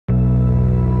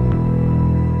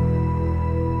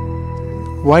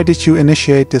Why did you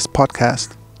initiate this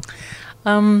podcast?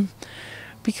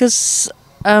 Because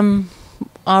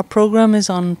our program is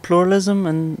on pluralism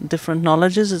and different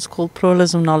knowledges. It's called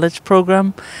Pluralism Knowledge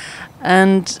Program.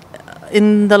 And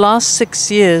in the last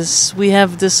 6 years, we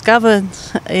have discovered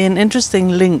an interesting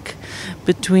link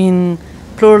between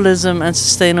pluralism and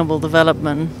sustainable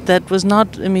development that was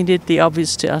not immediately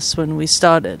obvious to us when we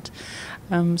started.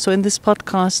 So in this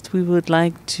podcast, we would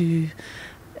like to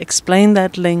explain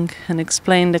that link and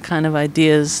explain the kind of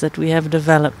ideas that we have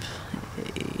developed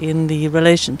in the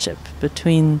relationship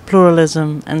between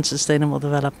pluralism and sustainable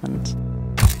development.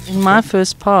 In my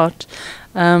first part,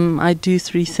 I do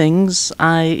 3 things.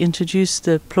 I introduce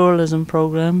the pluralism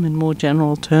program in more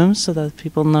general terms so that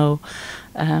people know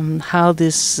how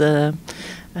this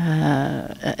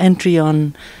entry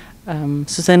on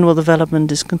sustainable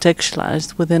development is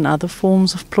contextualized within other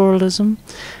forms of pluralism.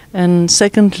 And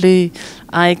secondly,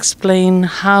 I explain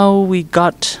how we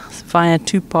got, via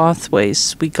 2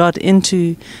 pathways, we got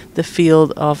into the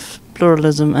field of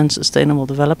pluralism and sustainable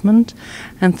development.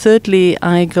 And thirdly,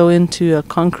 I go into a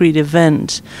concrete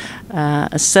event,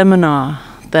 a seminar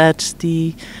that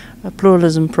the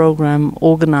Pluralism Program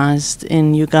organized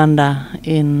in Uganda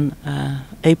in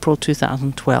April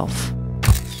 2012.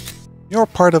 Your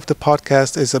part of the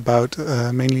podcast is about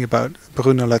mainly about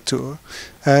Bruno Latour.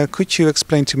 Could you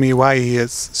explain to me why he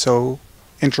is so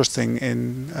interesting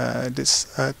in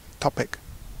this topic?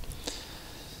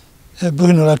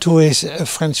 Bruno Latour is a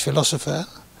French philosopher,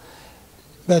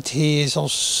 but he is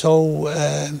also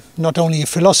not only a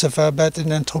philosopher but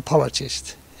an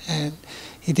anthropologist. And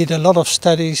he did a lot of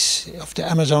studies of the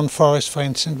Amazon forest, for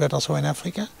instance, but also in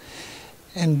Africa.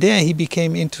 And there he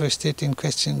became interested in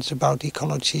questions about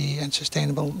ecology and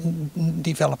sustainable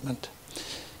development.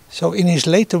 So in his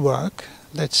later work,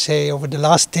 let's say over the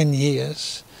last 10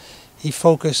 years, he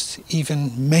focused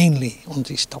even mainly on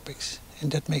these topics.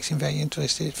 And that makes him very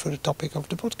interested for the topic of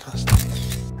the podcast.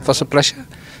 It was a pleasure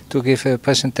to give a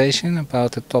presentation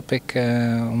about the topic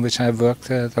on which I worked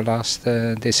the last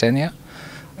decennia,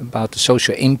 about the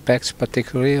social impacts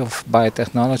particularly of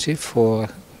biotechnology for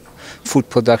food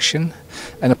production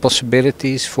and the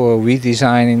possibilities for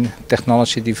redesigning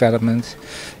technology development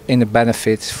in the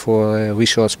benefit for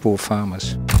resource poor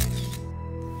farmers.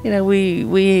 You know,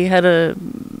 we had a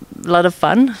lot of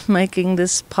fun making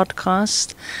this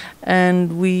podcast,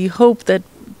 and we hope that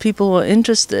people who are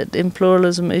interested in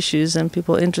pluralism issues and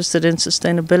people interested in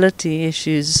sustainability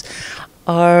issues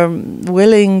are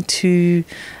willing to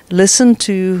listen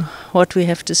to what we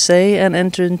have to say and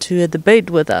enter into a debate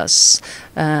with us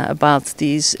about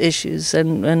these issues.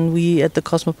 And we at the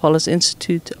Kosmopolis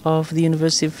Institute of the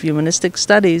University of Humanistic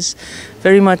Studies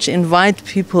very much invite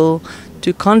people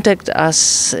to contact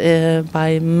us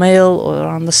by mail or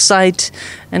on the site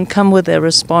and come with their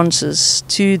responses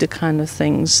to the kind of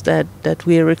things that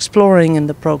we are exploring in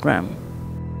the program.